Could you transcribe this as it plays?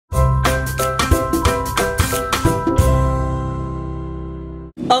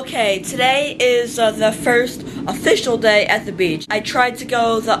Okay, today is the first official day at the beach. I tried to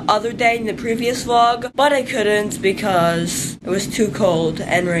go the other day in the previous vlog, but I couldn't because it was too cold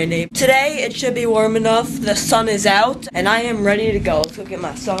and rainy. Today, it should be warm enough, the sun is out, and I am ready to go. Let's go get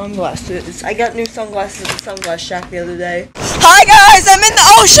my sunglasses. I got new sunglasses at the Sunglass Shack the other day. Hi guys, I'm in the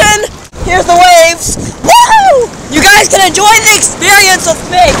ocean! Here's the waves! Woo! You guys can enjoy the experience with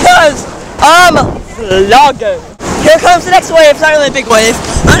me, because I'm vlogging. Here comes the next wave. It's not really a big wave.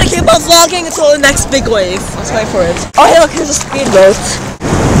 I'm gonna keep on vlogging until the next big wave. Let's wait for it. Oh, hey, look, here's a speedboat.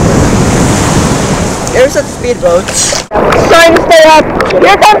 Here's a speedboat. Trying to stay up.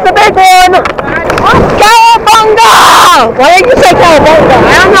 Here comes the big one. Cowabunga! Why didn't you say cowabunga?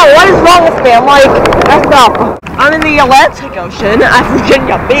 I don't know. What is wrong with me? I'm like, messed up. I'm in the Atlantic Ocean at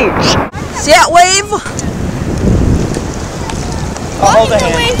Virginia Beach. See that wave? I'll hold the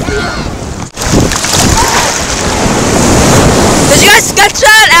hand. Did you guys sketch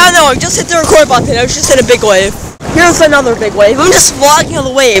that? I don't know, I just hit the record button, I was just in a big wave. Here's another big wave. I'm just vlogging on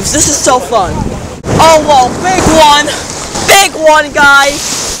the waves, this is so fun. Oh whoa, big one! Big one,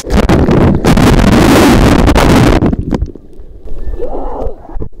 guys!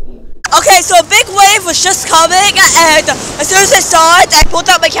 Okay, so a big wave was just coming, and as soon as I saw it, I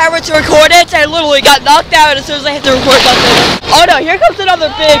pulled out my camera to record it, and I literally got knocked out as soon as I hit the record button. Oh no, here comes another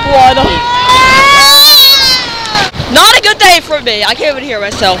big one. Not a good day for me. I can't even hear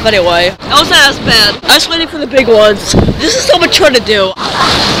myself anyway. It wasn't as bad. I was waiting for the big ones. This is so much fun to do.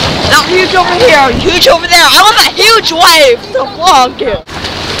 Not huge over here, huge over there. I want a huge wave to vlog you.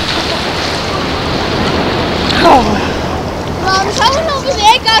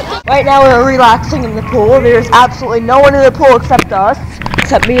 Right now we're relaxing in the pool. There's absolutely no one in the pool except us.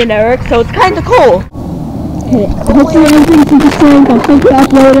 Except me and Eric, so it's kind of cool. Okay, hopefully everything's interesting. I'll sync it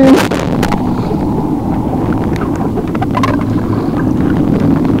up later.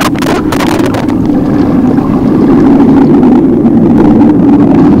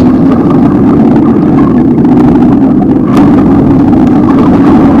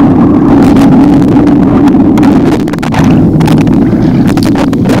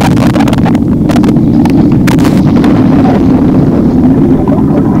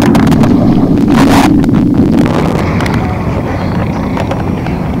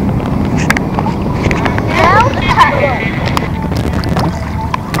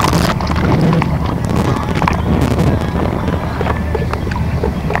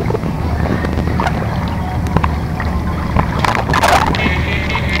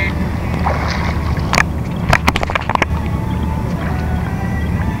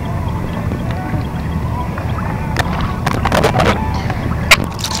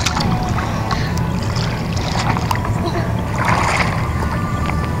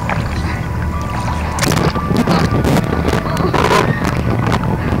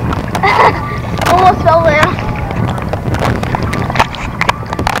 Almost fell there.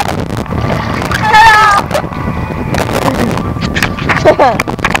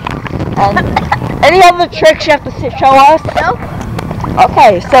 And any other tricks you have to show us? No.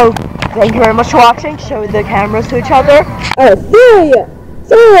 Okay, so thank you very much for watching. Show the cameras to each other. 3,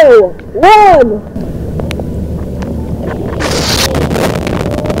 2, 1.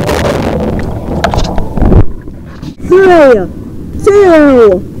 Three,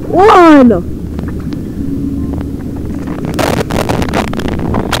 2, 1.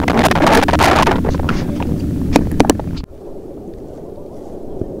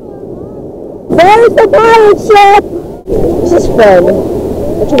 There's the pirate ship! This is fun.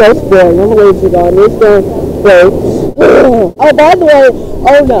 It's nice boring. All the waves are gone. There's the boats. Oh, by the way,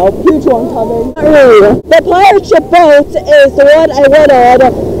 oh no, huge one coming. Not really. The pirate ship boat is the one I went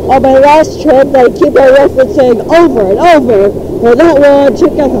on my last trip that I keep on referencing over and over. Well, that one,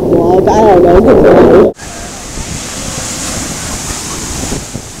 check out the vlog. I don't know. Goodbye.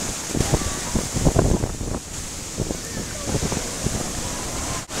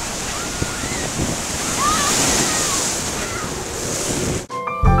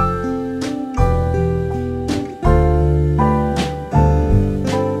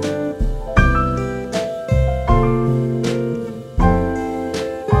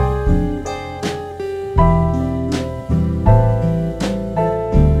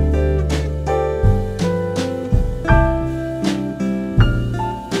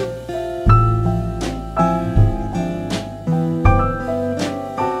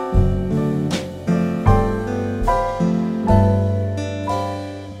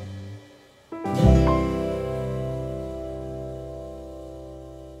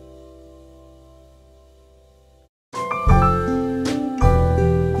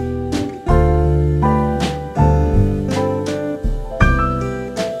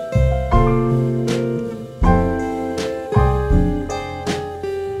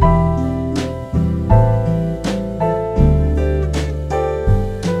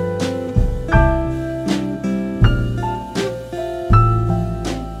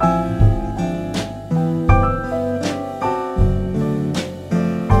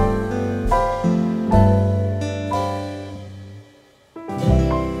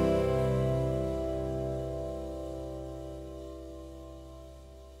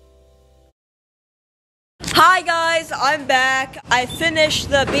 I'm back. I finished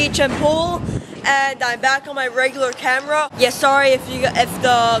the beach and pool, and I'm back on my regular camera. Yeah, sorry if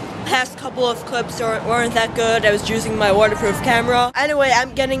the past couple of clips weren't that good. I was using my waterproof camera. Anyway,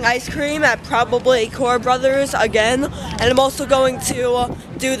 I'm getting ice cream at probably Core Brothers again, and I'm also going to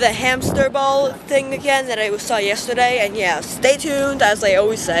do the hamster ball thing again that I saw yesterday. And yeah, stay tuned, as I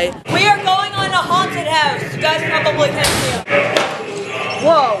always say. We are going on a haunted house. You guys probably can't see it.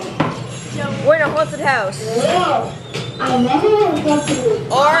 Whoa. We're in a haunted house.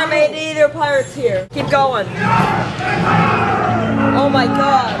 Or maybe there are pirates here. Keep going. Oh my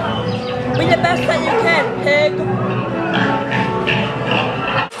god. Be the best that you can, pig.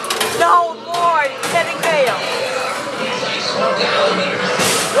 No more, are you kidding me?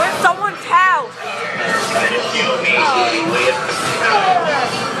 We're in someone's house.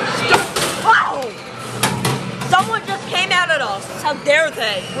 Wow. Someone just came out at us. How dare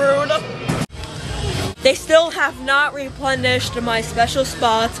they? Rude. They still have not replenished my special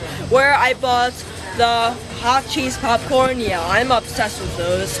spots where I bought the hot cheese popcorn. Yeah, I'm obsessed with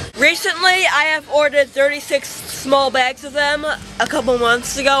those. Recently, I have ordered 36 small bags of them a couple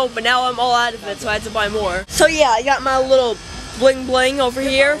months ago, but now I'm all out of it, so I had to buy more. So yeah, I got my little bling bling over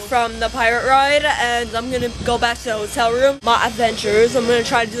here from the pirate ride, and I'm gonna go back to the hotel room. My adventures. I'm gonna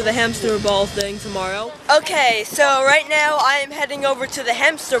try to do the hamster ball thing tomorrow. Okay, so right now I am heading over to the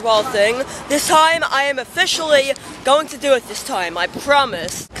hamster ball thing. This time I am officially going to do it this time, I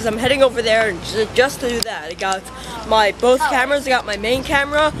promise. Because I'm heading over there and just to do that. I got my both cameras. I got my main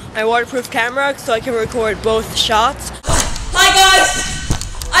camera, my waterproof camera, so I can record both shots. Hi guys!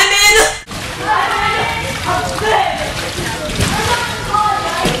 I'm in!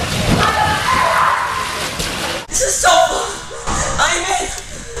 This is so fun! I'm in!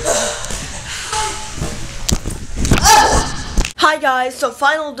 Hi guys, so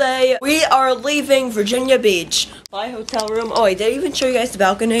final day. We are leaving Virginia Beach. My hotel room. Oh wait, did I even show you guys the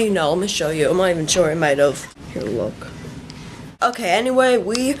balcony? No, let me show you. I'm not even sure I might have. Here, look. Okay, anyway,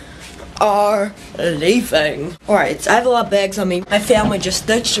 we are leaving. Alright, so I have a lot of bags on me. My family just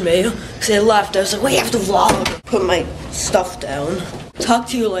ditched me because they left. I was like, we have to vlog. Put my stuff down. Talk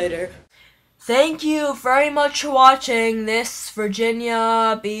to you later. Thank you very much for watching this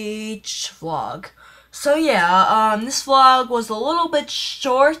Virginia Beach vlog. So yeah, this vlog was a little bit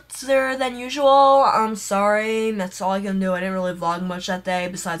shorter than usual. I'm sorry, that's all I can do. I didn't really vlog much that day,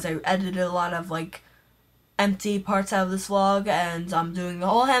 besides I edited a lot of like empty parts out of this vlog, and I'm doing the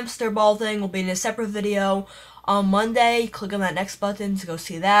whole hamster ball thing. Will be in a separate video on Monday. Click on that next button to go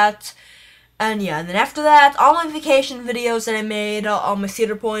see that. And yeah, and then after that, all my vacation videos that I made, all my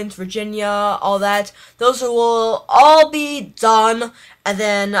Cedar Point, Virginia, all that, those will all be done. And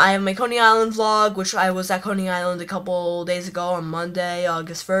then I have my Coney Island vlog, which I was at Coney Island a couple days ago on Monday,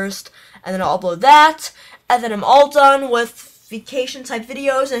 August 1st. And then I'll upload that. And then I'm all done with vacation type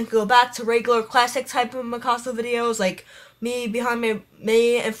videos and go back to regular classic type of Macawso videos, like me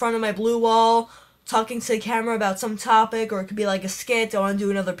in front of my blue wall, talking to the camera about some topic, or it could be like a skit. I want to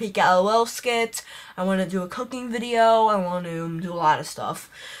do another Peek at LOL skit. I want to do a cooking video. I want to do a lot of stuff.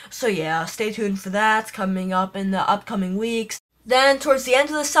 So yeah, stay tuned for that coming up in the upcoming weeks. Then towards the end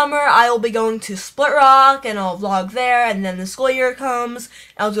of the summer, I will be going to Split Rock, and I'll vlog there, and then the school year comes,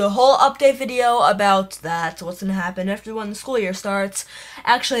 and I'll do a whole update video about that, what's going to happen after when the school year starts.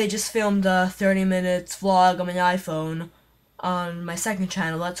 Actually, I just filmed a 30 minutes vlog on my iPhone on my second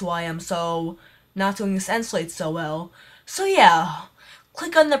channel. That's why I'm not doing this end slate so well. So yeah,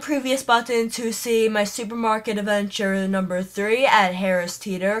 click on the previous button to see my supermarket adventure number 3 at Harris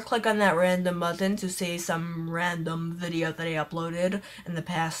Teeter. Click on that random button to see some random video that I uploaded in the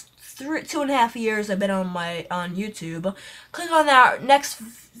past 2.5 years I've been on YouTube. Click on that next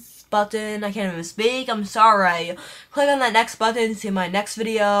button. I can't even speak. I'm sorry. Click on that next button to see my next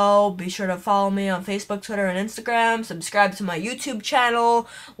video. Be sure to follow me on Facebook, Twitter, and Instagram. Subscribe to my YouTube channel.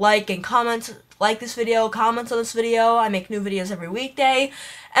 Like and comment. Like this video. Comment on this video. I make new videos every weekday.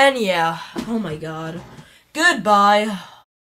 And yeah. Oh my god. Goodbye.